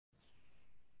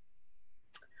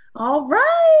All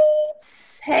right.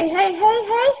 Hey, hey, hey,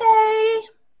 hey, hey.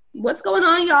 What's going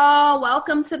on, y'all?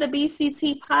 Welcome to the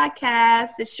BCT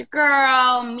podcast. It's your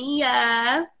girl,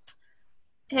 Mia.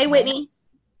 Hey, Hey, Whitney.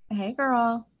 hey,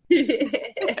 girl.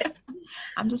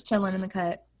 I'm just chilling in the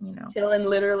cut. Chilling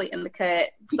literally in the cut.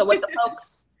 So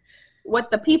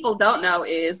what the people don't know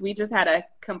is we just had a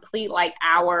complete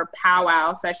hour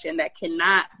powwow session that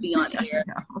cannot be on I air.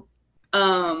 know.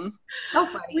 So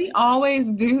funny. We always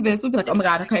do this. We'll be like, oh my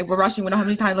God, okay, we're rushing. We don't have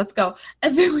any time. Let's go.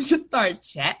 And then we just start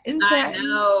chatting. I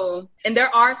know. And there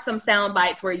are some sound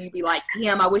bites where you'd be like,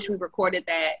 damn, I wish we recorded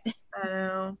that. I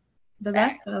know. The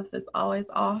best stuff is always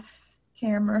off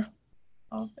camera,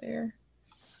 off air.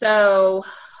 So,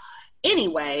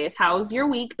 anyways, how's your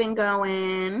week been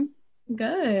going?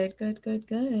 Good.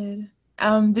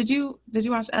 Did you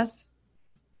watch Us?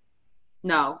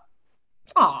 No.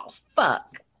 Oh,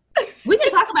 fuck. We can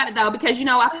talk about it though, because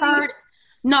I've heard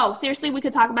no, seriously, we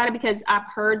could talk about it because I've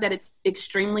heard that it's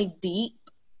extremely deep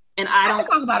and I can don't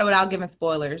talk about it without giving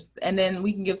spoilers. And then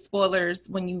we can give spoilers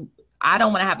I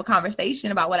don't want to have a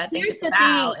conversation about what I think here's it's the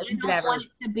about. thing, I don't want it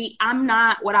to be I'm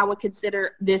not what I would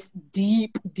consider this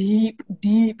deep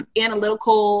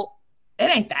analytical It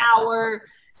ain't that hour.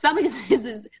 Somebody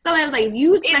was like,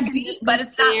 you expect it's deep, but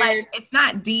it's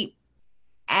not deep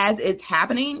as it's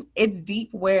happening. It's deep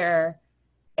where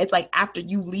it's like after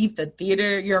you leave the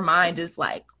theater, your mind is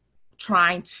like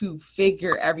trying to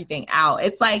figure everything out.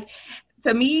 It's like,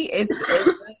 to me, it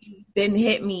didn't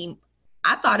hit me.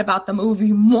 I thought about the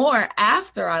movie more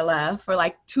after I left for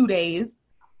like 2 days,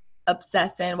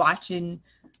 obsessing, watching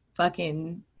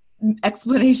fucking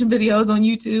explanation videos on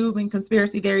YouTube and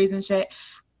conspiracy theories and shit.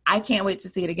 I can't wait to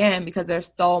see it again because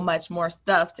there's so much more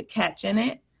stuff to catch in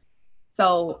it.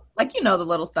 So, the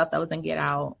little stuff that was in Get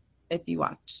Out, if you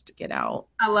watched Get Out.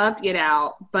 I loved Get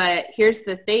Out, but here's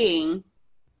the thing.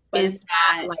 But it's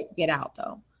not like Get Out,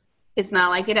 though. It's not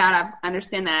like Get Out. I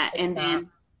understand that.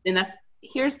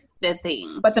 Here's the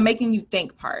thing. But the making you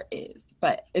think part is,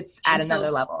 but it's at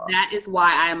another level. That is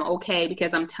why I'm okay,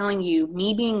 because I'm telling you,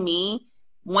 me being me,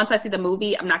 once I see the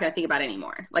movie, I'm not going to think about it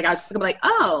anymore. Like, I was just going to be like,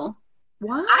 oh,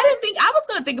 what? I didn't think I was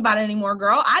going to think about it anymore,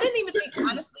 girl. I didn't even think,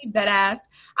 honestly, dead ass.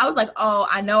 I was like, oh,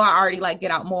 I know I already like Get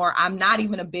Out more. I'm not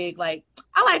even a big, I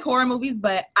like horror movies,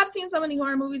 but I've seen so many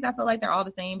horror movies. I feel like they're all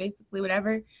the same, basically,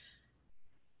 whatever.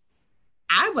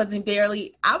 I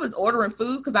was ordering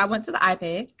food because I went to the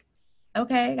iPic.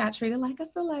 Okay, got treated like a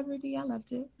celebrity. I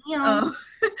loved it. Yeah.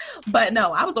 But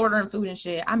no, I was ordering food and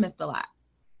shit. I missed a lot,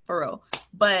 for real.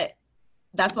 But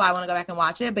that's why I want to go back and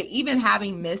watch it. But even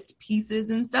having missed pieces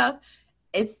and stuff,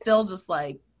 it's still just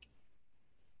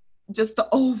just the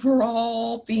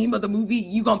overall theme of the movie.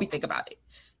 You're going to be thinking about it.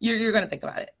 You're going to think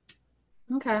about it.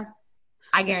 Okay.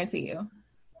 I guarantee you.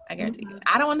 I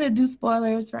don't want to do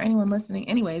spoilers for anyone listening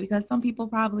anyway, because some people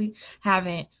probably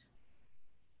haven't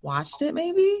watched it,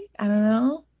 maybe. I don't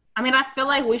know. I mean, I feel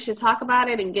like we should talk about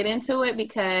it and get into it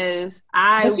because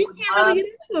you can't really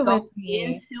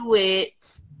get into it.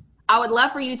 I would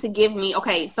love for you to give me,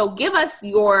 okay, so give us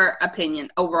your opinion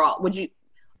overall. Would you?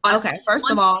 Okay, first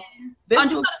of all, on a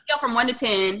scale from 1 to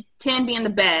 10, 10 being the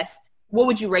best, what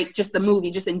would you rate just the movie,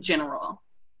 just in general?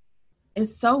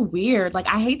 It's so weird.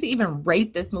 I hate to even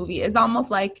rate this movie. It's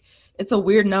almost like it's a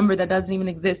weird number that doesn't even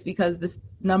exist because this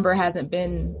number hasn't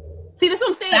been. See, this is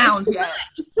what I'm saying.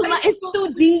 It's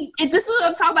too deep. This is what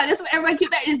I'm talking about. This is what everybody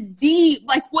keeps that is deep.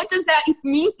 What does that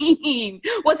mean?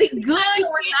 Was it good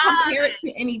or not? Compare it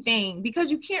to anything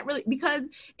because you can't really, because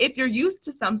if you're used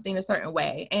to something a certain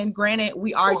way, and granted,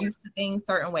 we are used to things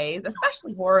certain ways,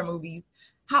 especially horror movies.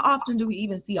 How often do we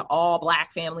even see an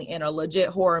all-Black family in a legit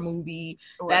horror movie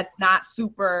that's not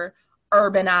super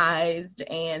urbanized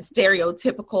and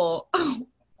stereotypical?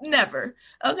 Never.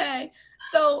 Okay.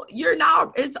 So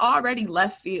it's already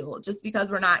left field just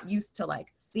because we're not used to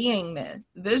seeing this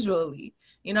visually.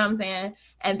 You know what I'm saying?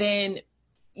 And then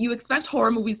you expect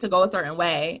horror movies to go a certain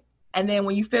way. And then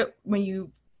when you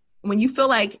feel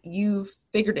like you've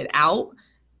figured it out,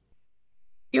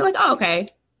 you're like, oh, okay,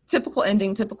 typical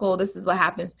ending, this is what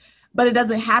happens. But it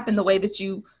doesn't happen the way that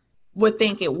you would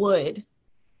think it would.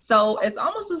 So it's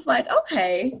almost just like,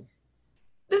 okay,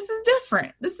 this is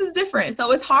different.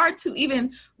 So it's hard to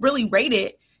even really rate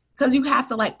it because you have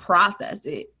to process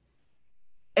it.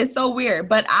 It's so weird.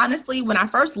 But honestly, when I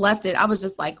first left it, I was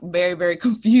just very, very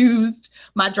confused.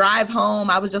 My drive home,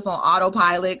 I was just on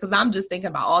autopilot because I'm just thinking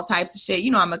about all types of shit.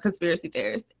 I'm a conspiracy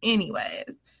theorist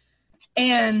anyways.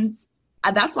 And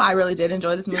that's why I really did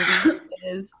enjoy this movie. It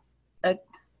is a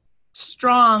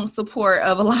strong support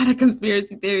of a lot of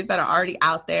conspiracy theories that are already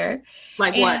out there.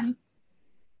 What?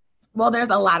 Well, there's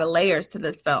a lot of layers to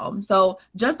this film. So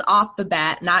just off the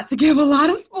bat, not to give a lot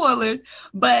of spoilers,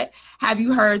 but have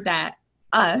you heard that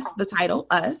us, the title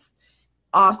us,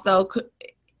 also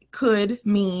could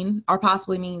mean or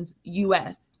possibly means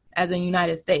U.S. as in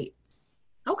United States?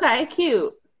 Okay,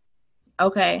 cute.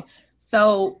 Okay.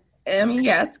 So, I mean,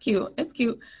 yeah, it's cute. It's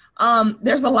cute.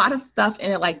 There's a lot of stuff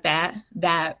in it like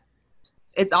that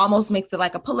it almost makes it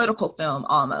like a political film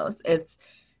almost. It's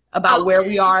about where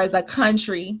we are as a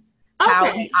country,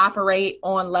 how we operate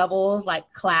on levels,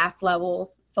 like class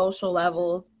levels, social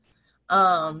levels,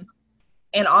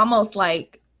 and almost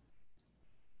like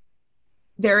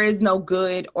there is no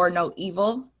good or no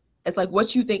evil. It's like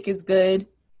what you think is good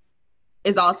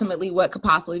is ultimately what could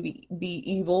possibly be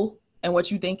evil, and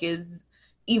what you think is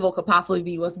evil could possibly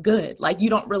be what's good. Like, you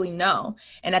don't really know.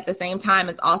 And at the same time,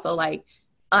 it's also like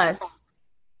us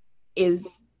is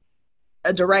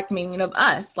a direct meaning of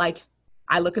us. Like,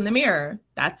 I look in the mirror,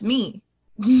 that's me.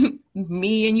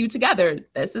 Me and you together,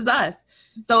 this is us.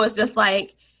 So it's just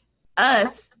like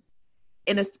us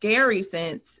in a scary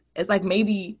sense. It's like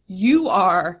maybe you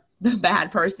are the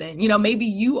bad person. You know, maybe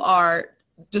you are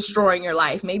destroying your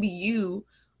life. Maybe you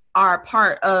are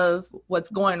part of what's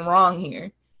going wrong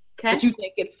here. Okay. But you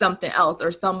think it's something else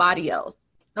or somebody else.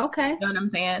 Okay. You know what I'm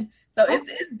saying? So it's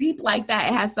deep like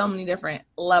that. It has so many different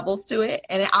levels to it.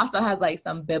 And it also has like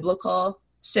some biblical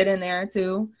shit in there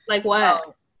too. Like what?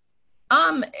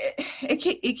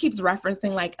 It keeps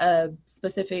referencing like a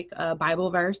specific Bible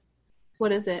verse.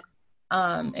 What is it?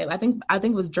 I think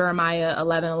it was Jeremiah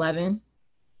 11:11.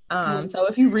 So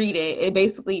if you read it,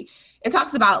 it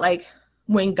talks about like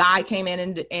when God came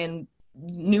in and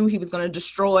knew he was going to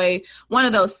destroy one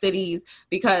of those cities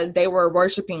because they were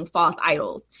worshiping false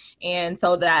idols. And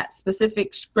so that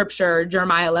specific scripture,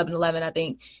 Jeremiah 11:11, I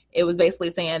think it was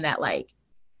basically saying that, like,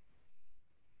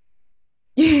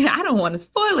 I don't want to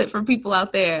spoil it for people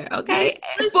out there. Okay.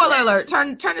 Spoiler alert.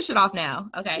 Turn the shit off now.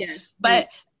 Okay. Yes. But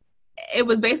it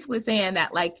was basically saying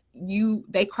that, like,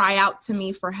 they cry out to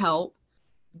me for help,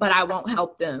 but I won't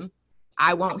help them.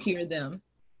 I won't hear them.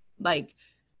 Like,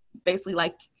 basically,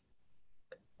 like,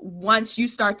 once you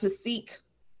start to seek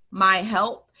my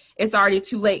help, it's already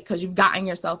too late because you've gotten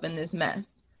yourself in this mess.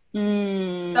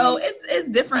 So it's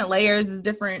different layers. It's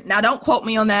different. Now, don't quote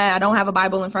me on that. I don't have a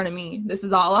Bible in front of me. This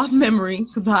is all off memory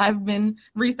because I've been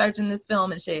researching this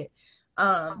film and shit.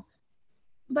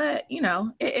 But, you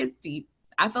know, it's deep.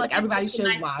 I feel like everybody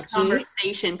should watch it.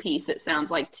 Conversation piece, it sounds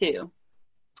like, too.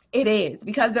 It is,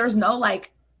 because there's no,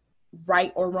 like,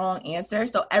 right or wrong answer.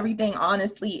 So everything,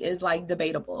 honestly, is, like,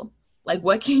 debatable. Like,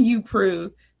 what can you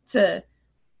prove to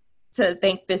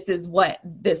think this is what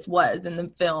this was in the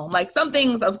film? Like, some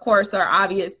things, of course, are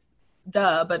obvious,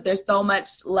 but there's so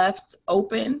much left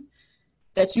open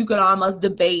that you could almost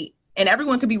debate, and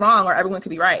everyone could be wrong or everyone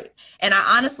could be right. And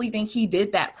I honestly think he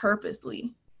did that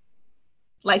purposely.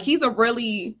 Like, he's a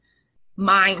really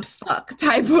mind fuck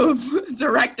type of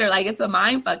director. Like, it's a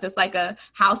mind fuck. It's like a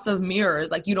house of mirrors.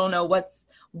 Like, you don't know what's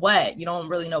what. You don't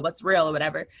really know what's real or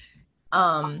whatever.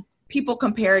 People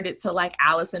compared it to, like,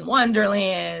 Alice in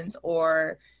Wonderland,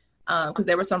 or because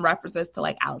there were some references to,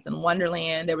 like, Alice in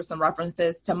Wonderland. There were some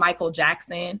references to Michael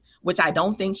Jackson, which I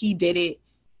don't think he did it.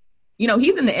 You know,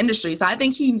 he's in the industry, so I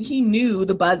think he knew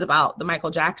the buzz about the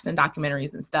Michael Jackson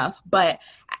documentaries and stuff. But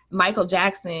Michael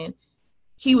Jackson,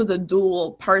 he was a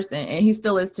dual person, and he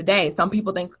still is today. Some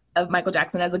people think of Michael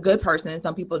Jackson as a good person, and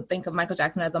some people think of Michael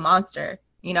Jackson as a monster.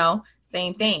 You know,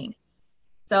 same thing.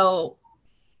 So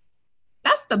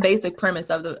that's the basic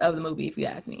premise of the movie, if you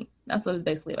ask me. That's what it's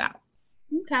basically about.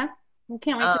 Okay. I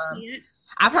can't wait to see it.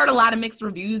 I've heard a lot of mixed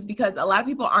reviews because a lot of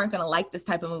people aren't going to like this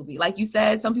type of movie. Like you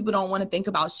said, some people don't want to think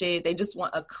about shit. They just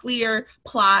want a clear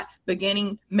plot,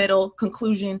 beginning, middle,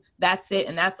 conclusion. That's it,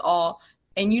 and that's all.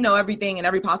 And you know everything and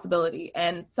every possibility.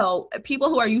 And so people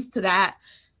who are used to that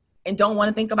and don't want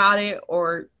to think about it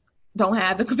or don't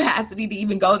have the capacity to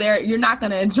even go there, you're not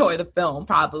going to enjoy the film,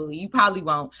 probably. You probably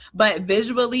won't. But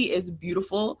visually, it's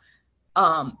beautiful.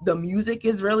 The music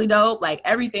is really dope. Like,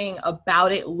 everything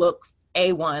about it looks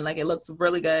A1. Like, it looks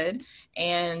really good.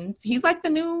 And he's like the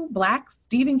new Black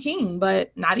Stephen King,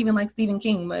 but not even like Stephen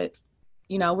King. But,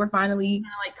 you know, we're finally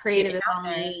like created his own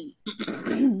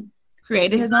lane.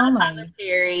 Created his own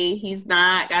lane. He's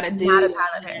not got to do not a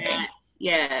Tyler Perry.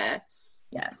 Yeah.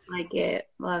 Yes. Like it.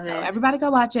 Love it. Everybody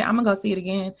go watch it. I'm going to go see it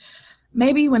again.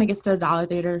 Maybe when it gets to a dollar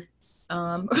theater.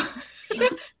 And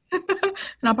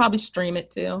I'll probably stream it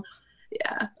too.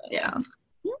 Yeah. Yeah.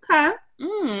 Okay.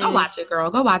 Go watch it,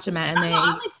 girl. Go watch it, matinee.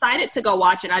 I'm excited to go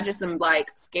watch it. I just am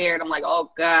like scared. I'm like,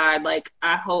 oh God, like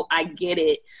I hope I get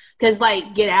it. Cause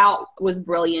like Get Out was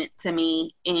brilliant to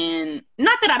me. And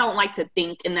not that I don't like to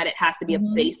think and that it has to be a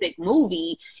basic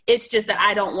movie. It's just that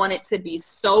I don't want it to be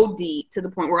so deep to the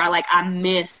point where I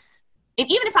miss. And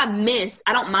even if I miss,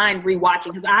 I don't mind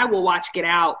rewatching because I will watch Get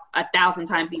Out 1,000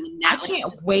 times even now. I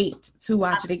can't wait to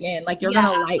watch it again. Like you're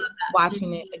gonna like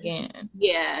watching it again.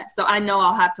 Yeah, so I know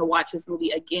I'll have to watch this movie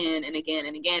again and again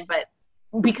and again. But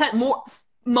because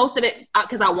most of it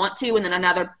because I want to, and then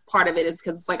another part of it is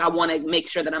because it's like I want to make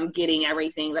sure that I'm getting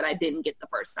everything that I didn't get the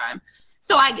first time.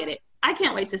 So I get it. I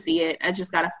can't wait to see it. I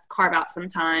just gotta carve out some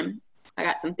time. I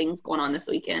got some things going on this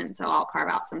weekend, so I'll carve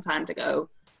out some time to go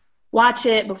watch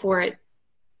it before it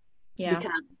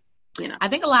become, I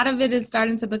think a lot of it is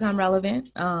starting to become relevant.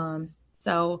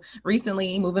 So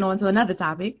recently, moving on to another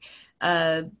topic,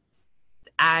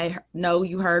 I know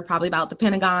you heard probably about the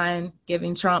Pentagon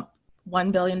giving Trump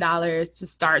 $1 billion to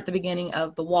start the beginning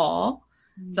of the wall.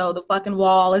 Mm-hmm. So the fucking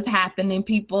wall is happening,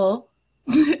 people.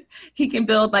 He can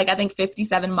build I think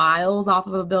 57 miles off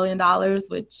of $1 billion,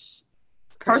 which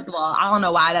first of all, I don't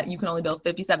know why that you can only build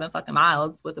 57 fucking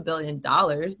miles with $1 billion,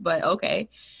 but okay.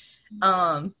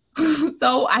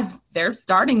 So they're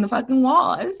starting the fucking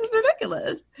wall. This is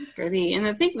ridiculous. It's crazy. And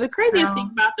the craziest thing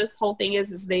about this whole thing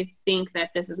is they think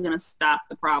that this is going to stop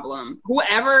the problem.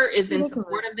 Whoever is in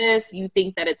support of this, you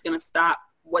think that it's going to stop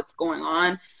what's going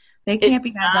on. They can't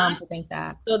be that dumb to think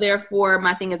that. So therefore,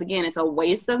 my thing is, again, it's a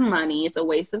waste of money. It's a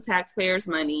waste of taxpayers'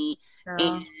 money.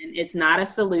 And it's not a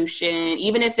solution.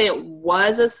 Even if it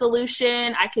was a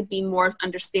solution, I could be more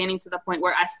understanding to the point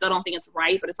where I still don't think it's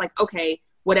right. But it's like, okay,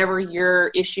 whatever your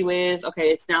issue is,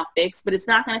 okay, it's now fixed, but it's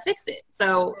not going to fix it.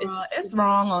 So it's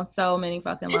wrong on so many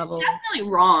fucking levels. It's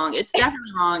definitely wrong. It's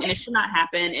definitely wrong, and it should not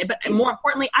happen. But more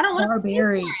importantly, I don't want to pay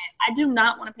for it. I do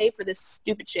not want to pay for this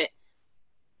stupid shit.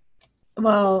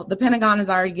 Well, the Pentagon has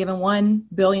already given $1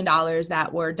 billion that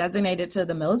were designated to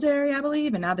the military, I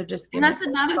believe, and now they're just giving. And that's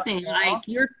another thing. Like,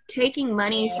 you're taking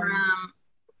money from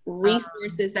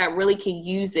resources that really can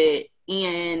use it,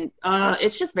 and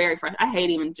it's just very frustrating. I hate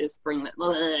even just bringing it. Do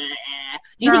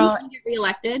you think he can get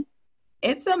reelected?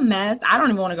 It's a mess. I don't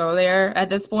even want to go there at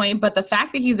this point. But the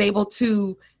fact that he's able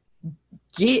to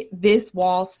get this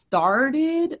wall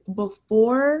started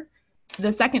before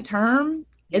the second term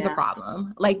is a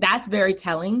problem. Like, that's very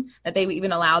telling that they would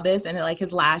even allow this in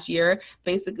his last year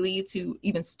basically to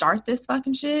even start this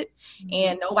fucking shit.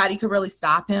 And nobody could really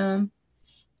stop him.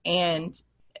 And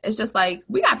it's just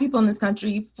we got people in this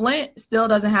country. Flint still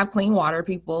doesn't have clean water,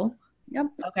 people. Yep.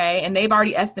 Okay. And they've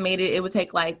already estimated it would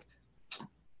take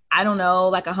I don't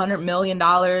know, $100 million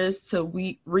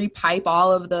to repipe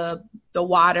all of the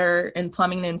water and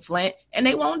plumbing in Flint, and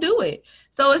they won't do it.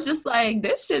 So it's just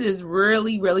this shit is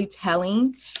really, really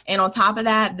telling. And on top of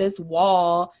that, this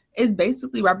wall is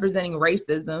basically representing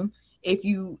racism.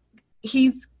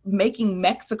 He's making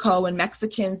Mexico and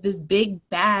Mexicans this big,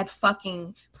 bad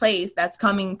fucking place that's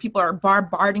coming. People are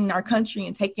bombarding our country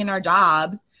and taking our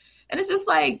jobs. And it's just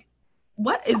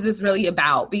what is this really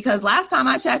about? Because last time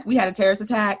I checked, we had a terrorist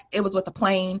attack. It was with a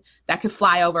plane that could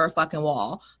fly over a fucking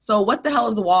wall. So what the hell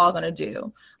is the wall going to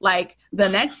do? The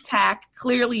next attack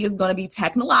clearly is going to be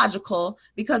technological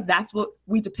because that's what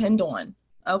we depend on.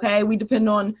 Okay? We depend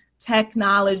on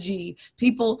technology.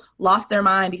 People lost their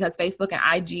mind because Facebook and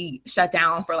IG shut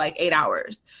down for 8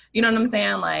 hours. You know what I'm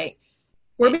saying?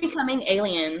 We're becoming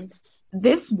aliens.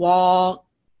 This wall,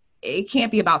 it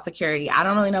can't be about security. I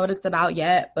don't really know what it's about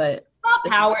yet, but it's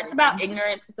about power. It's about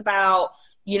ignorance. It's about,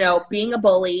 being a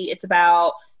bully. It's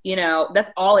about,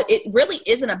 that's all. It really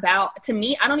isn't about, to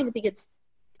me, I don't even think it's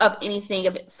of anything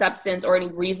of substance or any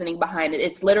reasoning behind it.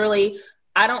 It's literally,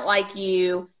 I don't like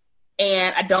you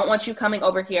and I don't want you coming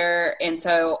over here. And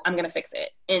so I'm going to fix it.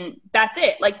 And that's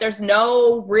it. There's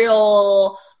no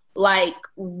real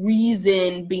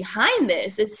reason behind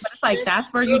this. It's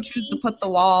that's where you choose to put the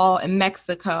wall in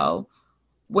Mexico,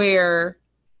 where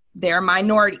they're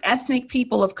minority ethnic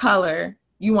people of color.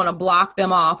 You want to block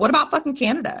them off. What about fucking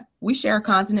Canada? We share a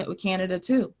continent with Canada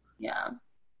too. Yeah.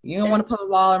 You don't want to put a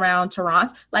wall around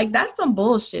Toronto. That's some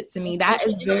bullshit to me. That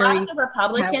is very. A lot of the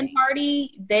Republican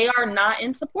Party, they are not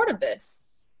in support of this,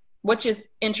 which is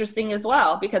interesting as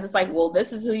well, because it's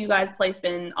this is who you guys placed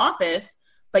in office,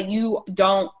 but you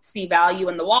don't see value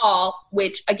in the wall,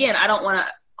 which, again, I don't want to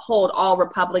hold all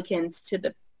Republicans to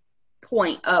the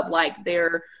point of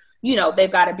they're,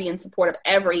 they've got to be in support of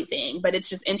everything. But it's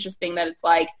just interesting that it's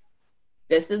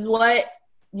this is what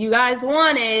you guys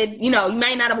wanted. You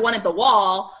may not have wanted the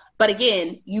wall, but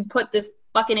again, you put this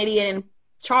fucking idiot in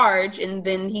charge, and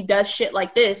then he does shit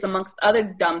like this amongst other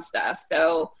dumb stuff.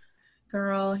 So,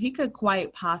 girl, he could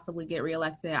quite possibly get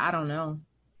reelected. I don't know.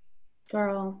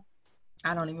 Girl,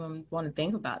 I don't even want to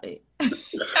think about it.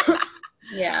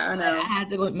 Yeah, I know. I had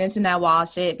to mention that wall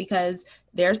shit because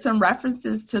there's some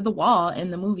references to the wall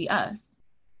in the movie Us,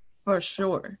 for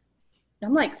sure.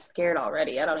 I'm like scared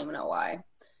already. I don't even know why.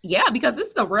 Yeah, because this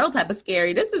is a real type of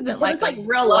scary. This isn't like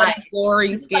real life,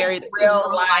 gory, scary. Like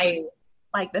real life.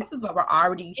 Like this is what we're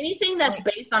already. Anything that's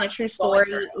based on a true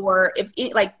story, or if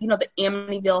it, like the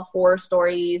Amityville horror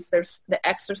stories. There's The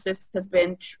Exorcist has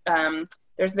been.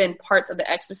 There's been parts of The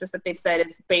Exorcist that they've said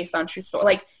is based on true story.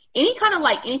 Like any kind of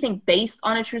like anything based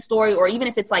on a true story, or even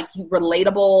if it's like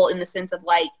relatable in the sense of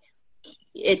like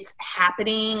it's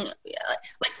happening.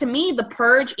 Like to me, The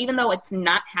Purge, even though it's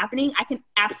not happening, I can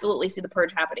absolutely see The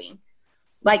Purge happening.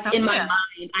 Like in my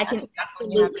mind, I can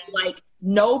absolutely like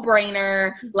no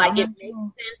brainer. Like it makes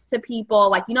sense to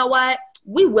people. Like, you know what?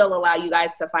 We will allow you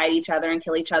guys to fight each other and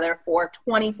kill each other for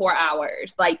 24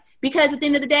 hours. Like, because at the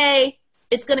end of the day,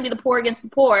 it's going to be the poor against the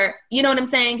poor. You know what I'm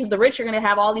saying? Because the rich are going to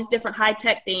have all these different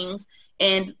high-tech things,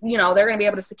 and, they're going to be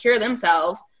able to secure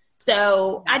themselves.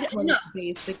 So that's what it's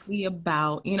basically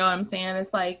about. You know what I'm saying?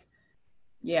 It's like,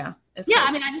 yeah. Yeah,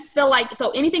 I mean, I just feel like, so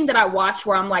anything that I watch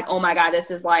where I'm like, oh my God,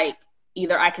 this is like,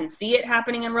 either I can see it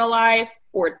happening in real life,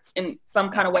 or it's in some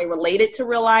kind of way related to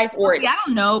real life, or I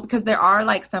don't know, because there are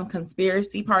like some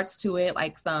conspiracy parts to it,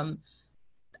 like some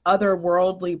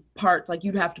otherworldly parts, like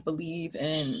you'd have to believe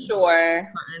in.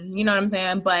 Sure. You know what I'm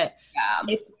saying? But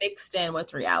it's mixed in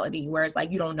with reality, where it's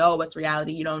like you don't know what's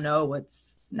reality, you don't know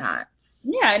what's not.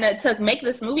 Yeah, and to make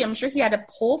this movie, I'm sure he had to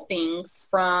pull things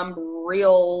from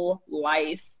real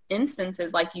life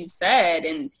instances, like you said,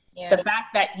 and the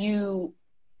fact that you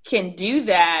can do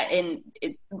that, and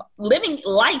living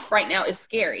life right now is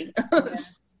scary.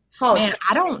 Man,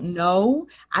 I don't know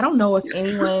if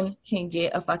anyone can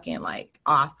get a fucking like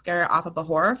Oscar off of a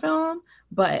horror film,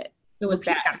 but it was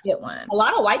bad. Gotta get one. A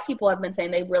lot of white people have been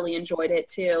saying they really enjoyed it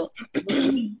too.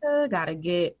 Lupita gotta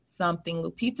get something.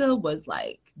 Lupita was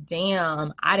like,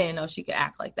 damn, I didn't know she could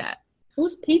act like that.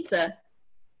 Who's Pizza?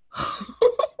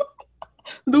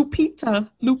 Lupita.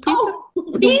 Oh,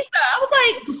 Lupita. I was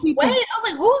like, Lupita. Wait. I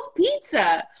was like, who's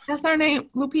Pizza? That's her name,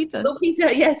 Lupita.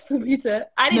 Lupita, yes, Lupita.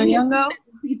 I didn't hear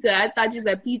Pizza. I thought you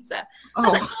said pizza. I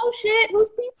was like, oh shit,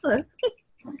 who's Pizza?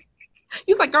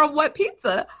 You was like, girl, what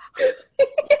pizza?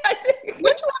 Yeah, I did.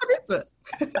 Which one pizza?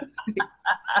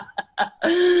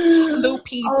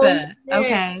 Lupita. Oh,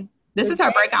 okay. This is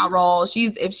her breakout role.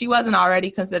 If she wasn't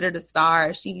already considered a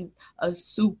star, she's a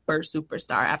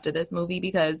superstar after this movie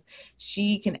because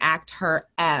she can act her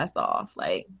ass off.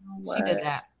 Like, she did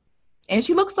that. And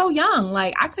she looks so young.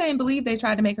 Like, I couldn't believe they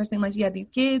tried to make her seem like she had these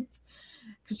kids,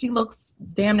 because she looks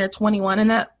damn near 21 in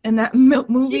that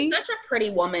movie. She's such a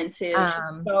pretty woman too. She's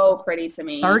so pretty to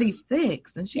me.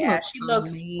 36, and she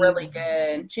looks really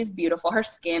good. She's beautiful. Her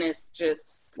skin is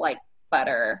just like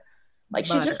butter. Like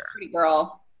she's just a pretty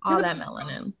girl. All that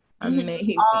melanin.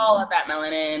 Amazing. All of that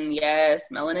melanin. Yes,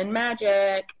 melanin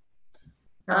magic.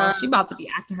 Girl, she about to be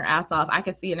acting her ass off. I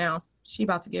can see it now. She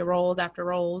about to get roles after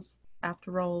roles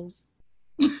after roles.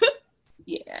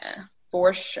 Yeah,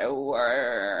 for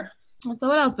sure. So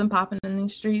what else been popping in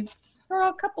these streets?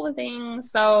 A couple of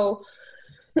things. So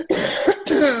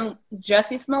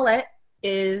Jussie Smollett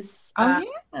has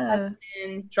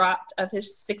been dropped of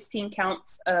his 16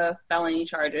 counts of felony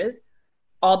charges.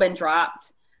 All been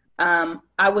dropped.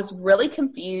 I was really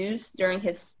confused during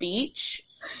his speech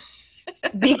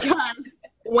because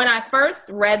when I first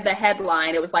read the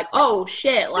headline, it was like, oh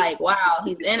shit, like, wow,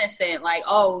 he's innocent. Like,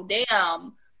 oh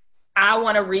damn, I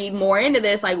want to read more into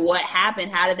this. Like, what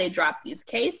happened? How did they drop these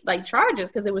charges?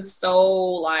 Because it was so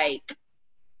like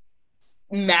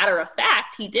matter of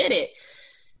fact, he did it.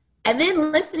 And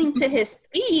then listening to his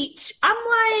speech, I'm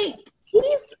like,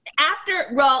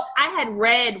 I had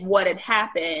read what had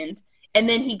happened, and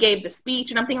then he gave the speech,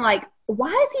 and I'm thinking like, why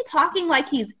is he talking like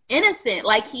he's innocent?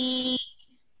 Like he's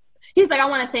like, I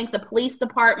want to thank the police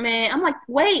department. I'm like,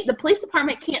 wait, the police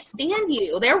department can't stand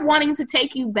you. They're wanting to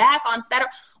take you back on federal.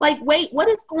 Like, wait, what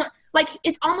is going? Like,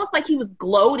 it's almost like he was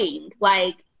gloating.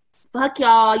 Like, fuck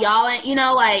y'all ain't,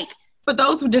 like. For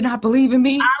those who did not believe in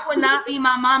me, I would not be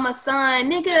my mama's son,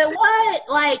 nigga. What?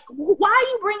 Like, why are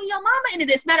you bringing your mama into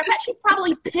this? Matter of fact, she's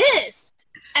probably pissed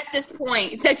at this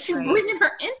point that you're bringing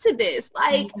her into this.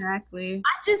 Like, exactly.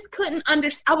 I just couldn't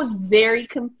understand. I was very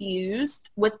confused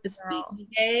with the speech he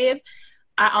gave.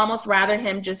 I almost rather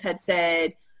him just had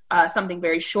said something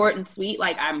very short and sweet.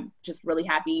 Like, I'm just really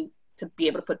happy to be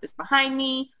able to put this behind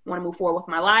me. I want to move forward with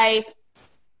my life.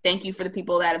 Thank you for the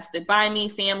people that have stood by me,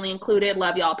 family included.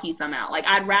 Love y'all. Peace. I'm out. Like,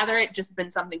 I'd rather it just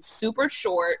been something super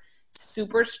short,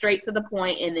 super straight to the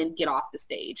point, and then get off the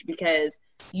stage, because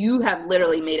you have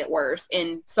literally made it worse.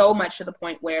 And so much to the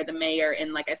point where the mayor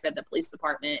and, like I said, the police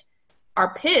department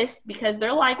are pissed because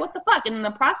they're like, what the fuck? And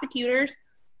the prosecutors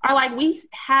are like, we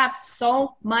have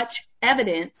so much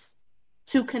evidence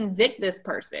to convict this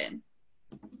person.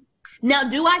 Now,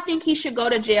 do I think he should go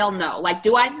to jail? No. Like,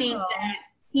 do I think that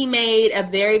he made a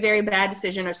very, very bad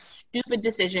decision, a stupid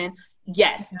decision?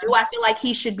 Yes. Do I feel like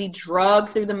he should be dragged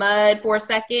through the mud for a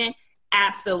second?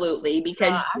 Absolutely.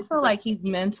 Because I feel like he's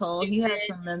mental. He has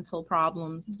some mental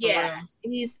problems. Yeah.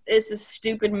 It's a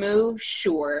stupid move,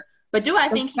 sure. But do I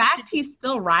think the fact he's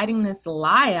still writing this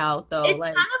lie out, though, it's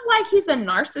like, kind of like he's a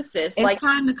narcissist. It's like,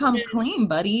 time to come clean,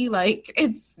 buddy. Like,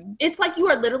 it's like you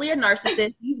are literally a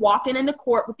narcissist. You walking into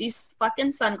court with these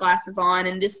fucking sunglasses on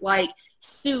and this like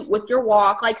suit with your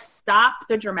walk. Like, stop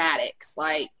the dramatics.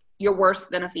 Like, you're worse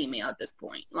than a female at this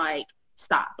point. Like,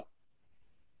 stop.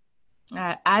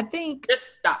 I think just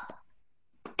stop.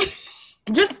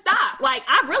 Just stop. Like,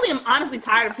 I really am honestly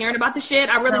tired of hearing about the shit.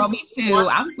 I really Girl, me too.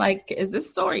 I was like, is this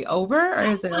story over or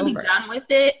is it over? I want to be done with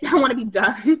it. I want to be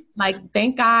done. Like,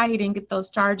 thank God he didn't get those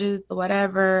charges,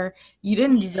 whatever. You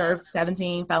didn't deserve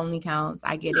 17 felony counts.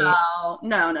 I get it.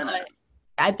 No. But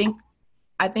I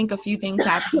think a few things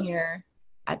happen here.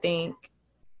 I think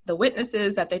the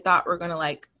witnesses that they thought were going to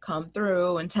like come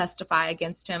through and testify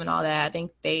against him and all that, I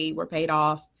think they were paid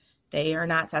off. They are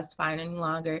not testifying any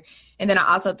longer. And then I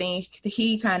also think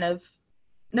he kind of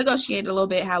negotiated a little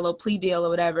bit, had a little plea deal or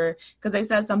whatever, because they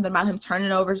said something about him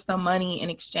turning over some money in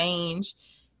exchange,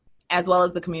 as well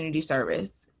as the community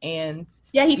service. And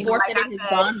yeah, he forfeited his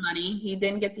bond money. He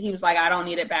didn't get. He was like, I don't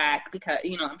need it back, because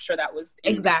I'm sure that was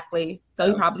exactly. So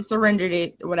he probably surrendered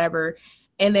it or whatever.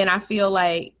 And then I feel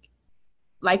like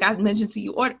I mentioned to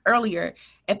you earlier,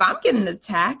 if I'm getting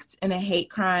attacked in a hate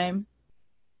crime,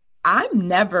 I'm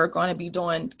never going to be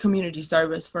doing community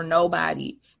service for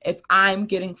nobody if I'm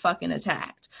getting fucking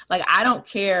attacked. Like, I don't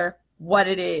care what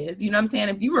it is. You know what I'm saying?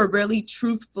 If you were really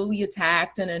truthfully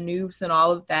attacked and a noose and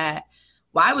all of that,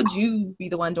 why would you be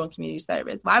the one doing community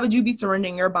service? Why would you be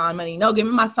surrendering your bond money? No, give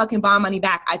me my fucking bond money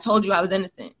back. I told you I was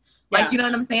innocent. Like, you know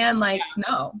what I'm saying? Like,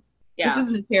 no. This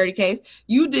isn't a charity case.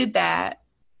 You did that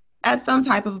as some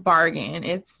type of bargain.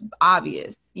 It's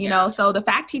obvious, you know? So the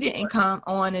fact he didn't come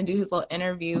on and do his little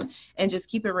interview and just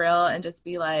keep it real and just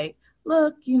be like,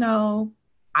 look,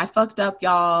 I fucked up,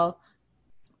 y'all,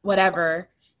 whatever.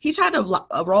 He tried to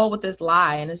roll with this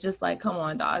lie, and it's just like, come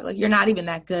on, dog. Like, you're not even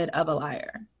that good of a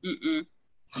liar. Mm-mm.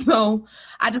 So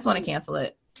I just want to cancel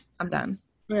it. I'm done.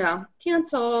 Yeah,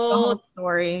 cancel the whole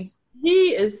story.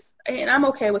 He is, and I'm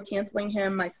okay with canceling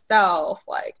him myself.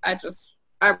 Like, I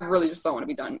really just don't want to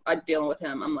be done dealing with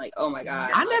him. I'm like, oh my God.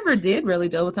 I never did really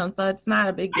deal with him, so it's not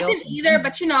a big deal. I didn't either,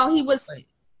 but he was,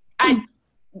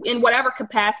 in whatever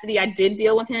capacity I did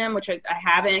deal with him, which I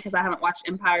haven't, because I haven't watched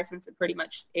Empire since it pretty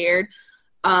much aired.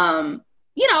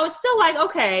 It's still like,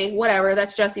 okay, whatever,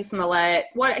 that's Jussie Smollett.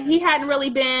 He hadn't really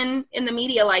been in the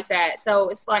media like that. So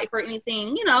it's like, for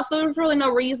anything, so there's really no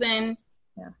reason.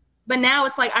 Yeah. But now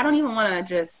it's like, I don't even want to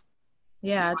just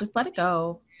let it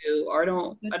go. Or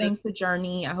don't. Thanks the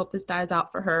journey. I hope this dies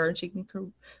out for her and she can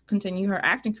continue her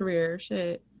acting career.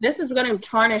 Shit. This is going to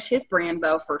tarnish his brand,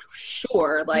 though, for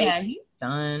sure. Like, yeah, he's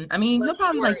done. I mean, he'll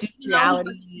probably do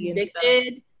reality and stuff.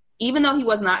 Even though he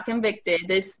was not convicted,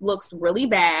 this looks really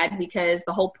bad, because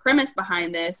the whole premise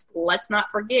behind this, let's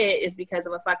not forget, is because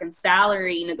of a fucking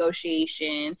salary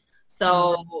negotiation.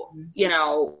 So,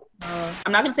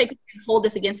 I'm not going to say hold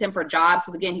this against him for jobs,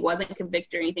 because again, he wasn't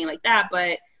convicted or anything like that,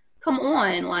 but come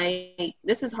on, like,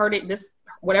 this has hurt it. This,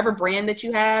 whatever brand that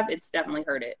you have, it's definitely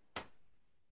hurt it.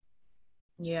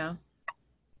 Yeah.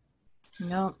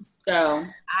 Nope. So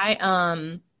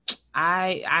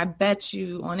I bet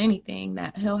you on anything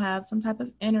that he'll have some type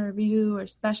of interview or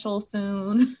special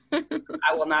soon.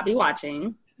 I will not be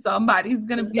watching. Somebody's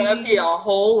gonna be a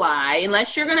whole lie,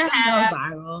 unless you're gonna have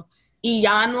viral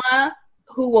Iyanla,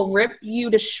 who will rip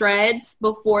you to shreds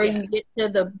before you get to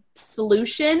the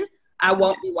solution. I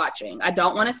won't be watching. I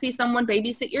don't want to see someone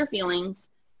babysit your feelings,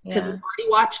 because we've already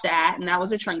watched that, and that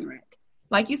was a train wreck.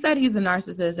 Like you said, he's a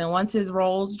narcissist, and once his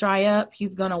roles dry up,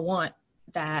 he's gonna want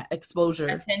that exposure,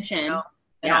 attention,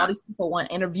 and all these people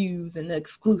want interviews and the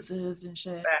exclusives and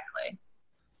shit. Exactly.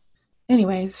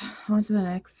 Anyways, on to the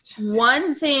next.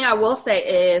 One thing I will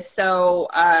say is,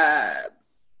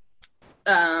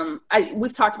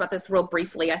 we've talked about this real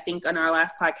briefly, I think, on our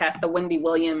last podcast, the Wendy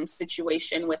Williams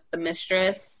situation with the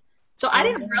mistress. So I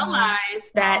didn't realize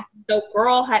that the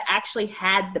girl had actually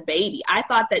had the baby. I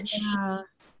thought that she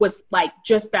was like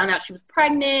just found out she was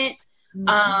pregnant.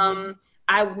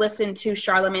 I listened to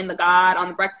Charlamagne Tha God on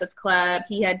the Breakfast Club.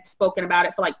 He had spoken about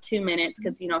it for like 2 minutes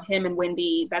because, you know, him and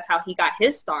Wendy, that's how he got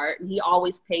his start. And he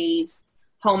always pays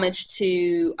homage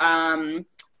to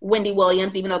Wendy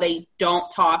Williams, even though they don't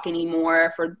talk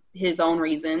anymore for his own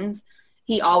reasons.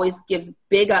 He always gives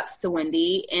big ups to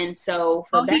Wendy. And so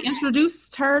he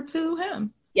introduced her to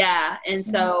him. Yeah. And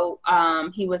so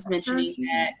he was mentioning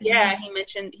that. Yeah, he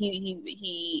mentioned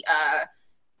he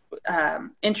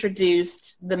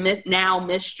introduced the now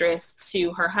mistress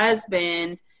to her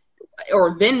husband,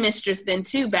 or then mistress then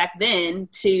too, back then,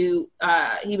 to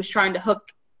he was trying to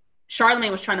hook,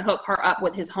 Charlamagne was trying to hook her up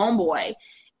with his homeboy.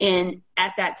 And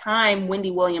at that time, Wendy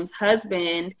Williams'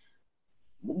 husband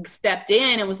stepped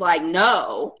in and was like,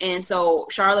 no. And so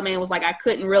Charlamagne was like, I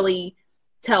couldn't really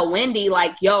tell Wendy,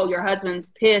 like, yo, your husband's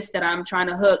pissed that I'm trying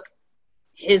to hook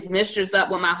his mistress up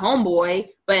with my homeboy.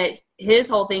 But his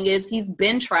whole thing is he's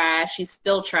been trash. He's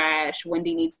still trash.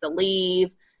 Wendy needs to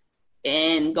leave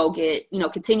and go get, you know,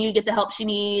 continue to get the help she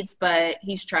needs, but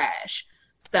he's trash.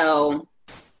 So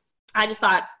I just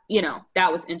thought, you know,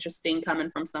 that was interesting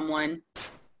coming from someone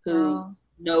who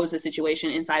knows the situation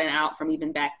inside and out from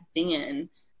even back then.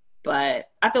 But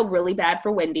I feel really bad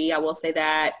for Wendy. I will say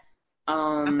that.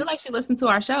 I feel like she listened to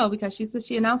our show because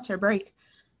she announced her break.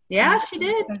 Yeah, she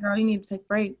did. Said, girl, you need to take a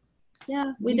break.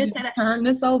 Yeah, we did say that. Turn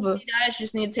this over. She does.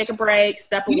 Just need to take a break,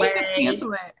 step away. Need to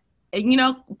cancel it. And, you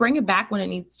know, bring it back when it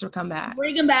needs to come back.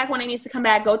 Bring it back when it needs to come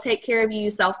back. Go take care of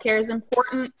you. Self-care is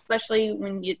important, especially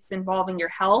when it's involving your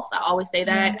health. I always say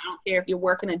that. I don't care if you're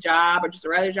working a job or just a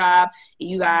regular job.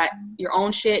 You got your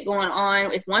own shit going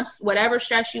on. If once whatever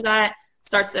stress you got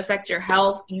starts to affect your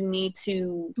health, you need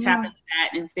to tap into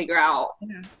that and figure out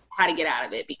how to get out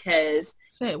of it, because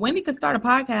Wendy could start a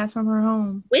podcast from her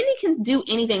home. Wendy can do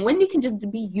anything. Wendy can just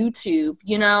be YouTube,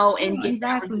 you know, and get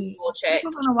that residual check.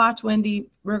 People gonna watch Wendy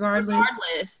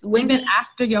regardless. Wendy, even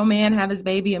after your man have his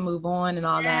baby and move on and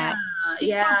all that.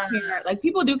 Yeah. Like,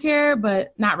 people do care,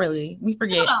 but not really. We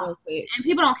forget. And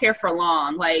people don't care for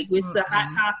long. Like, it's a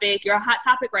hot topic. You're a hot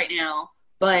topic right now,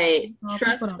 but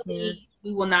trust me,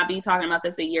 we will not be talking about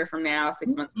this a year from now,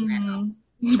 6 months from now.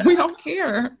 We don't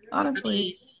care,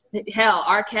 honestly. Hell,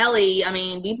 R. Kelly, I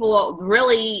mean, people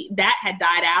really, that had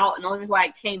died out, and the only reason why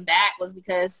it came back was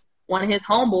because one of his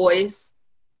homeboys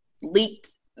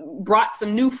brought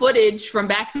some new footage from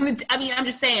back in the, I mean, I'm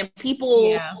just saying,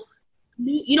 people,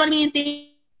 you know what I mean?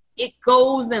 It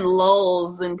goes in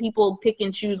lulls, and people pick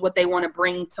and choose what they want to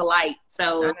bring to light.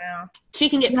 So she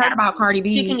can get. You heard about Cardi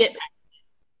B? She can get.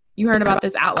 You heard about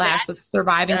this outlash with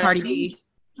surviving Cardi B?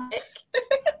 I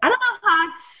don't know how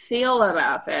I feel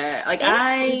about that. Like,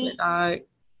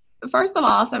 first of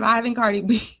all, surviving Cardi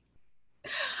B.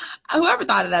 Whoever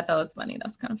thought of that, though, it's funny.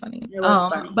 That's kind of funny.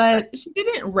 Funny. But she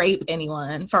didn't rape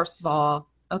anyone, first of all.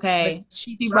 Okay.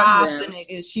 She robbed the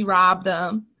niggas. She robbed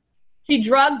them. She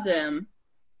drugged them.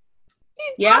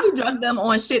 She probably drugged them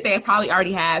on shit they probably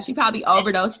already have. She probably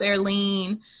overdosed their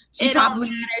lean. She probably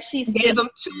gave them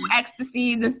 2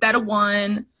 ecstasies instead of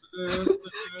 1.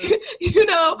 You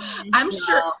know, I'm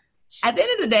sure at the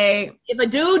end of the day, if a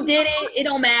dude did it, it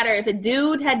don't matter. If a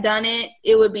dude had done it,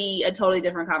 it would be a totally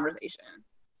different conversation.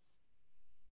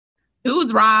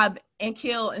 Dudes rob and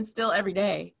kill and steal every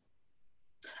day.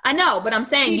 I know, but I'm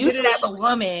saying you did it as a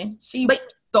woman. She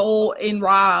stole and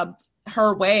robbed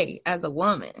her way as a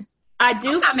woman.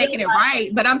 I'm not making it right,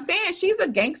 but I'm saying she's a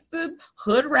gangster,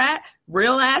 hood rat,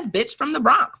 real ass bitch from the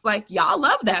Bronx. Like, y'all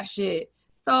love that shit.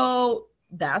 So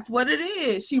that's what it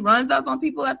is. She runs up on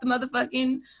people at the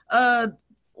motherfucking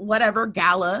whatever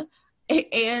gala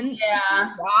and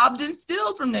robbed and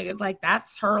steal from niggas. Like,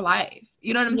 that's her life.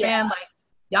 You know what I'm saying? Like,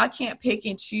 y'all can't pick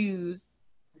and choose.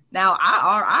 Now,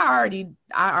 I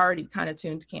already kind of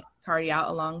tuned Cardi out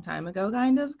a long time ago,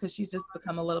 kind of, because she's just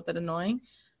become a little bit annoying.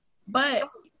 But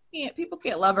people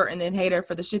can't love her and then hate her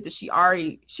for the shit that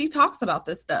she talks about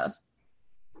this stuff.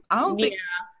 I don't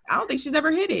think she's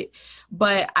ever hit it.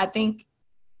 But I think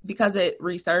because it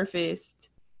resurfaced,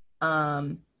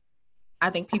 I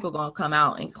think people gonna come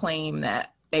out and claim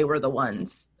that they were the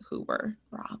ones who were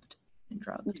robbed and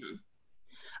drugged.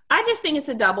 I just think it's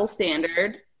a double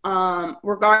standard.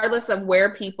 Regardless of where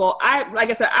people, like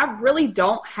I said, I really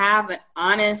don't have an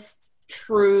honest,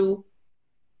 true.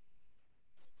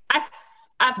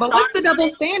 But what's the double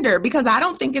standard? Because I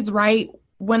don't think it's right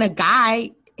when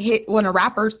a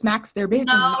rapper smacks their bitch.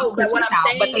 No, but what I'm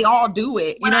saying, but they all do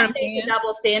it. You know what I'm saying?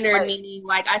 Double standard meaning,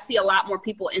 like, I see a lot more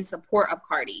people in support of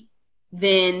Cardi.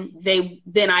 than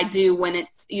I do when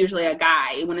it's usually a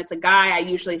guy. When it's a guy, I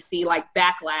usually see like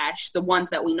backlash, the ones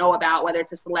that we know about, whether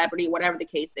it's a celebrity, whatever the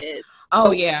case is. Oh,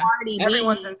 but yeah.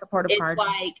 Everyone's in support of Cardi. It's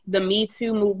like the Me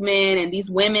Too movement, and these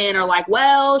women are like,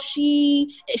 well, she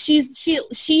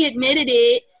admitted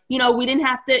it. You know, we didn't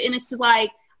have to, and it's just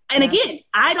like, and again,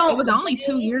 I don't. It was only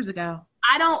 2 years ago.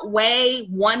 I don't weigh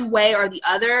one way or the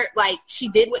other. Like, she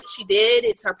did what she did.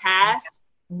 It's her past.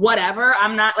 Whatever.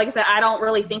 I'm not, like I said, I don't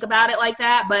really think about it like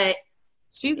that, but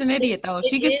she's an idiot though. If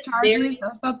she gets charges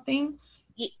or something.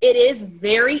 It is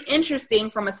very interesting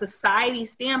from a society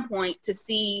standpoint to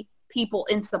see people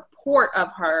in support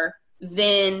of her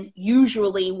than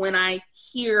usually when I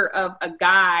hear of a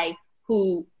guy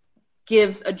who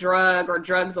gives a drug or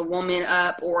drugs a woman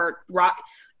up or rock.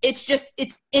 It's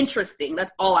interesting.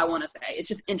 That's all I want to say. It's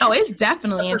just interesting. Oh, it's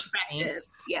definitely interesting.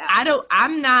 Yeah.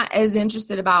 I'm not as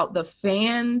interested about the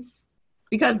fans,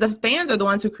 because the fans are the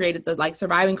ones who created the like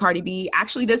Surviving Cardi B.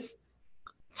 Actually, this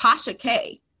Tasha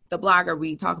K, the blogger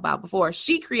we talked about before,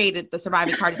 she created the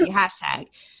Surviving Cardi B hashtag.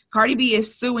 Cardi B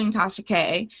is suing Tasha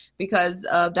K because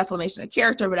of defamation of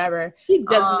character, whatever. She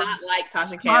does not like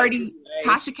Tasha K.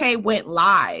 Tasha K went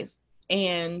live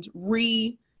and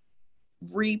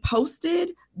reposted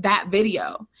that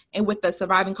video and with the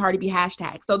Surviving Cardi B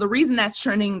hashtag. So the reason that's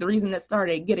trending, the reason that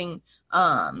started getting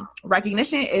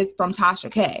recognition is from Tasha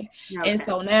K. Okay. And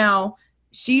so now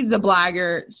she's the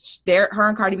blogger. Her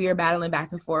and Cardi B are battling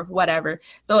back and forth, whatever.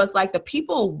 So it's like the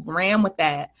people ran with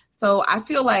that. So I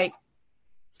feel like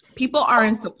people are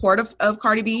in support of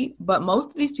Cardi B, but most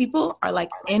of these people are like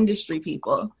industry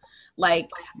people. Like,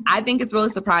 I think it's really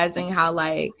surprising how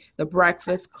like the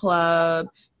Breakfast Club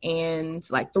and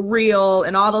like The Real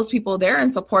and all those people, they're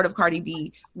in support of Cardi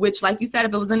B, which, like you said,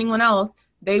 if it was anyone else,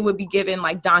 they would be given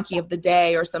like Donkey of the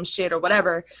Day or some shit or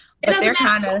whatever. But they're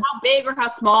kind of how big or how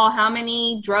small, how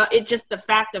many drug. It's just the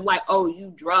fact of like, oh,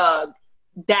 you drug.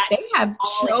 That they have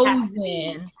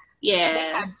chosen. Yeah,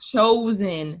 they have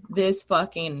chosen this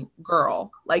fucking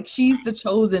girl. Like, she's the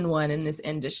chosen one in this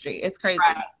industry. It's crazy.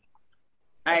 Right.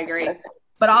 I agree.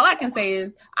 But all I can say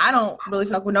is I don't really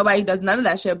fuck with nobody who does none of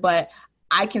that shit, but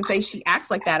I can say she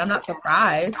acts like that. I'm not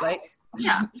surprised. Like,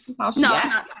 yeah. I'm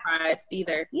not surprised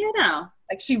either. Yeah, no.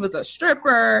 Like, she was a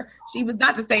stripper. She was,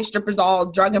 not to say strippers all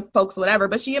drugging folks, whatever,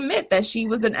 but she admit that she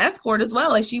was an escort as well.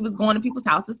 Like, she was going to people's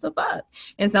houses to fuck.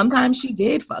 And sometimes she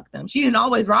did fuck them. She didn't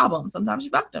always rob them. Sometimes she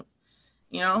fucked them,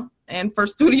 you know? And for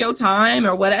studio time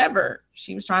or whatever,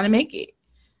 she was trying to make it.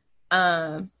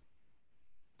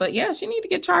 But yeah, she need to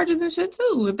get charges and shit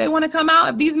too. If they want to come out,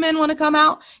 if these men want to come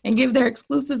out and give their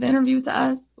exclusive interview to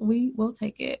us, we will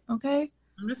take it. Okay.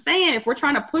 I'm just saying, if we're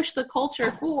trying to push the culture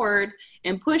forward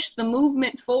and push the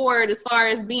movement forward as far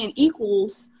as being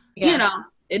equals, you know,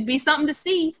 it'd be something to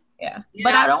see. Yeah.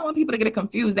 But I don't want people to get it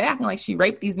confused. They acting like she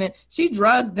raped these men. She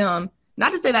drugged them.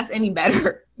 Not to say that's any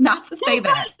better. Not to say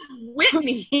that.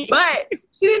 Whitney. But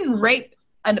she didn't rape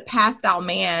a passed out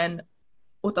man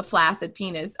with a flaccid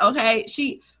penis. Okay.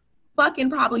 She fucking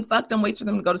probably fucked them, wait for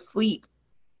them to go to sleep,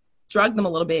 drugged them a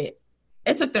little bit.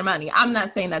 It took their money. I'm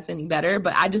not saying that's any better,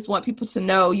 but I just want people to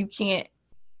know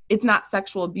it's not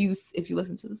sexual abuse if you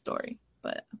listen to the story.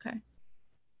 But okay.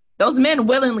 Those men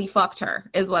willingly fucked her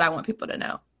is what I want people to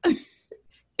know.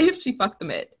 If she fucked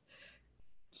them in.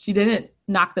 She didn't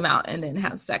knock them out and then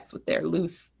have sex with their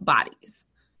loose bodies.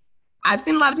 I've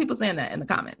seen a lot of people saying that in the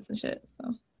comments and shit.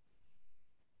 So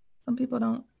some people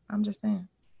don't. I'm just saying.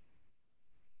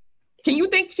 Can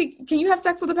you have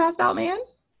sex with a passed out man?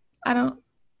 Can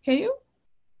you?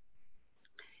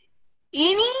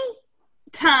 Any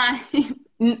time.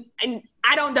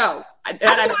 I don't know. I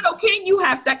don't know. Can you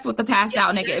have sex with a passed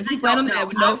out nigga? If you plan on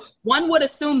that, no. One would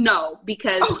assume no,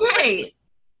 because. Okay.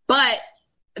 But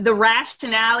the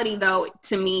rationality, though,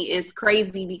 to me is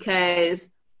crazy, because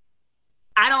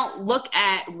I don't look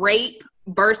at rape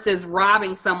versus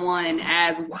robbing someone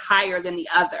as higher than the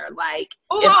other. Like,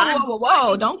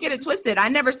 whoa, don't get it twisted. I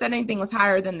never said anything was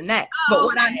higher than the next. But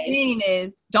what I'm saying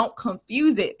is, don't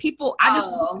confuse it. People, I just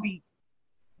want to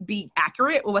be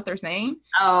accurate with what they're saying.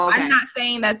 I'm not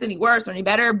saying that's any worse or any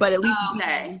better, but at least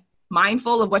be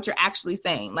mindful of what you're actually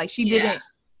saying. Like, she didn't,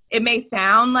 it may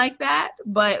sound like that,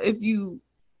 but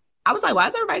I was like, why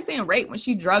is everybody saying rape when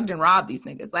she drugged and robbed these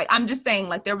niggas? Like, I'm just saying,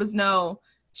 like,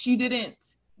 she didn't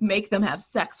make them have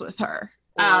sex with her.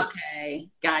 Okay,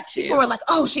 got you. People were like,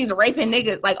 oh, she's raping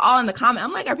niggas, like, all in the comment.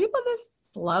 I'm like, are people this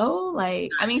slow?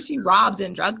 Like, I mean, she robbed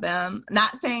and drugged them.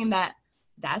 Not saying that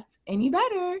that's any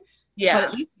better. Yeah. But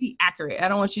at least be accurate. I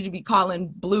don't want you to be calling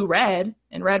blue red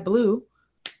and red blue.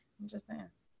 I'm just saying.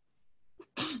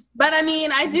 But I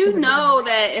mean, I do know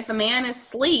that if a man is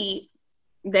asleep,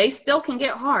 they still can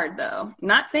get hard, though.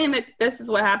 Not saying that this is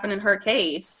what happened in her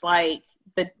case. Like,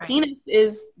 the penis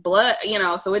is blood,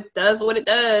 so it does what it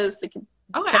does. It can,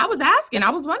 I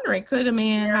was wondering, could a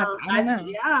man have, I don't know.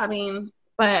 Yeah, I mean,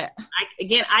 but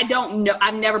I don't know.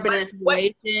 I've never been in a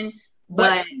situation,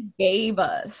 but what she gave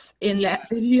us in that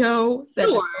video said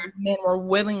that men were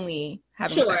willingly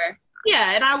having sex.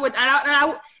 Yeah, and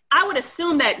I would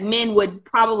assume that men would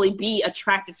probably be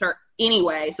attracted to her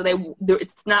anyway, so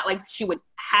it's not like she would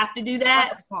have to do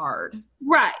that. Hard,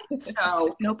 right?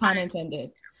 So no pun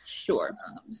intended. Sure.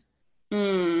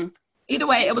 Either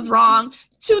way, it was wrong.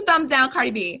 2 thumbs down,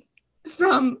 Cardi B,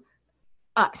 from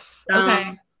us.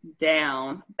 Okay,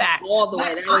 down, back all the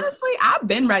way. Honestly, I've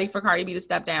been ready for Cardi B to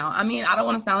step down. I mean, I don't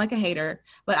want to sound like a hater,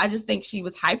 but I just think she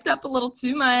was hyped up a little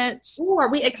too much. Ooh, are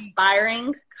we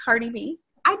expiring Cardi B?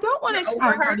 I don't want to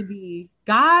expire Cardi B.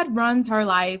 God runs her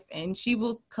life, and she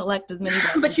will collect as many.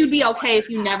 But you'd be okay if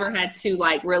you never had to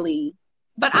really.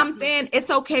 But I'm saying it's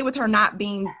okay with her not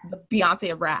being the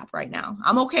Beyonce of rap right now.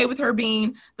 I'm okay with her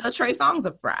being the Trey Songz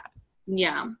of rap.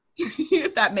 Yeah.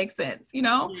 If that makes sense,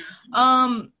 Yeah.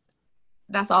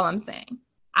 That's all I'm saying.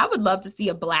 I would love to see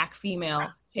a Black female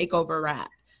take over rap.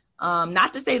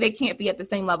 Not to say they can't be at the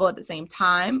same level at the same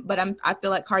time, but I feel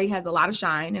like Cardi has a lot of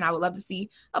shine, and I would love to see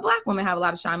a Black woman have a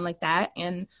lot of shine like that.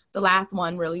 And the last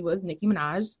one really was Nicki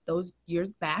Minaj those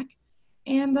years back.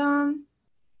 And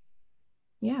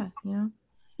yeah.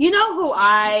 You know who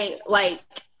I like?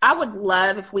 I would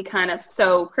love if we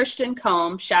so Christian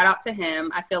Combs, shout out to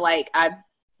him. I feel like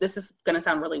this is going to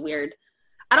sound really weird.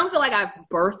 I don't feel like I've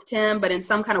birthed him, but in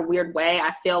some kind of weird way,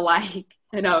 I feel like,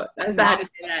 that's not how to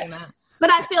say that.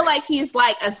 But I feel like he's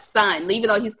like a son, even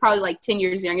though he's probably like 10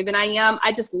 years younger than I am.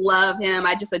 I just love him.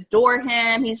 I just adore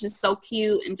him. He's just so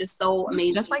cute and just so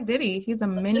amazing. Just like Diddy. He's a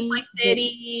mini. Just like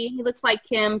Diddy. He looks like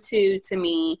Kim too, to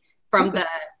me, from the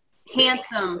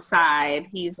handsome side.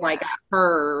 He's like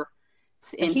her.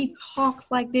 And he talks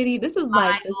like Diddy. This is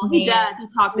like he does. He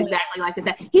talks exactly like this.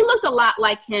 He looked a lot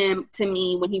like him to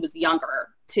me when he was younger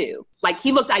too. Like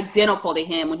he looked identical to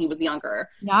him when he was younger.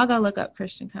 Y'all gotta look up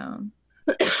Christian Combs.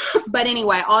 But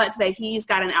anyway, all that to say, he's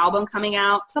got an album coming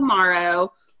out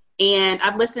tomorrow, and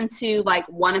I've listened to like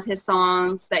one of his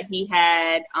songs that he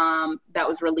had that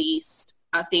was released,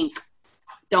 I think,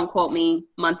 don't quote me,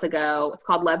 months ago. It's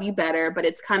called Love You Better, but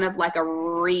it's kind of like a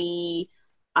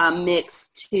mix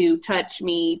to Touch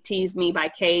Me, Tease Me by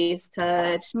Case.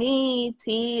 Touch Me,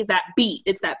 tease, that beat.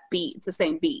 It's that beat. It's the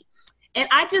same beat. And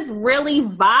I just really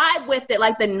vibe with it.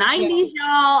 Like the 90s,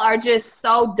 y'all are just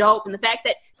so dope. And the fact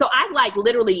that, so I like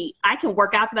literally, I can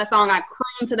work out to that song. I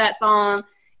croon to that song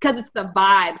because it's the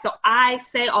vibe. So I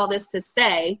say all this to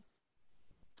say,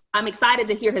 I'm excited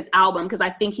to hear his album because I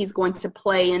think he's going to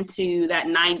play into that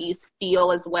 90s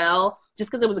feel as well,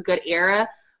 just because it was a good era.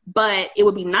 But it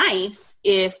would be nice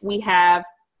if we have,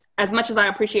 as much as I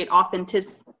appreciate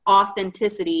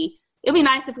authenticity, it'd be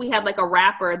nice if we had like a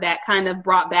rapper that kind of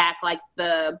brought back like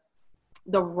the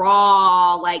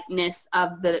raw likeness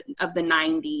of the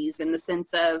 90s, in the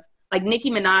sense of like Nicki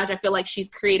Minaj. I feel like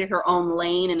she's created her own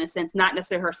lane in a sense, not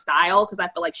necessarily her style, because I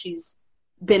feel like she's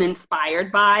been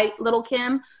inspired by Lil'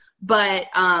 Kim, but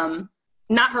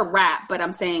not her rap, but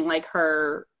I'm saying like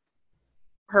her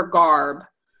garb.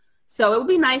 So it would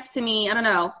be nice to me, I don't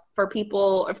know, for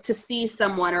people to see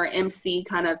someone or MC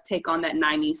kind of take on that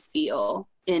 90s feel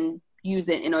and use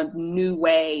it in a new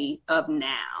way of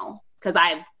now, because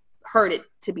I've heard it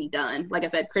to be done. Like I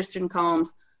said, Christian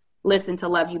Combs, listen to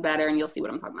Love You Better and you'll see what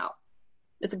I'm talking about.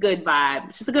 It's a good vibe.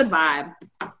 It's just a good vibe.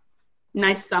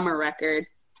 Nice summer record.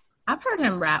 I've heard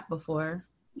him rap before.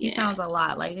 He sounds a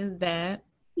lot like his dad.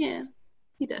 Yeah,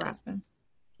 he does. Rapping.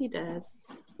 He does.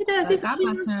 God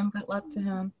bless him. Good luck to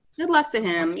him. Good luck to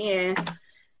him. Yeah.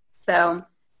 So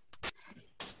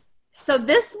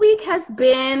this week has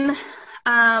been,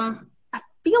 I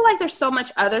feel like there's so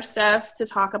much other stuff to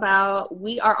talk about.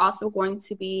 We are also going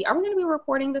to be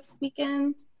reporting this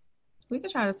weekend? We could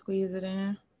try to squeeze it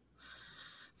in.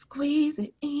 Squeeze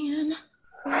it in.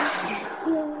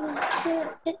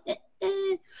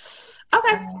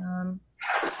 Okay.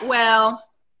 Well.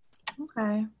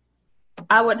 Okay.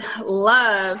 I would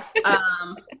love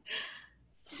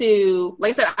to,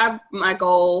 like I said, my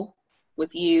goal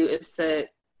with you is to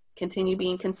continue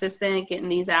being consistent, getting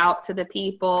these out to the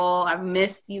people. I've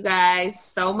missed you guys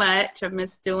so much. I've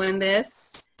missed doing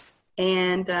this.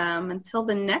 And until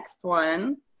the next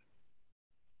one.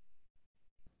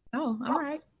 Oh, all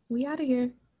right. We out of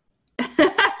here.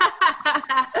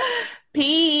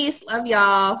 Peace. Love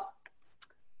y'all.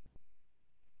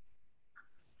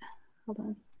 Hold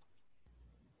on.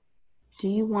 Do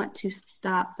you want to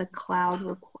stop the cloud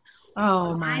record?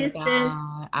 Oh Why my is this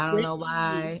God. I don't with know me?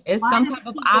 why. It's Why some does type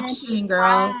of it keep going to the option,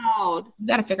 girl. cloud? You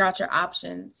got to figure out your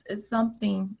options. It's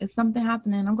something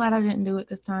happening. I'm glad I didn't do it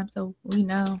this time. So we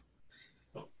know.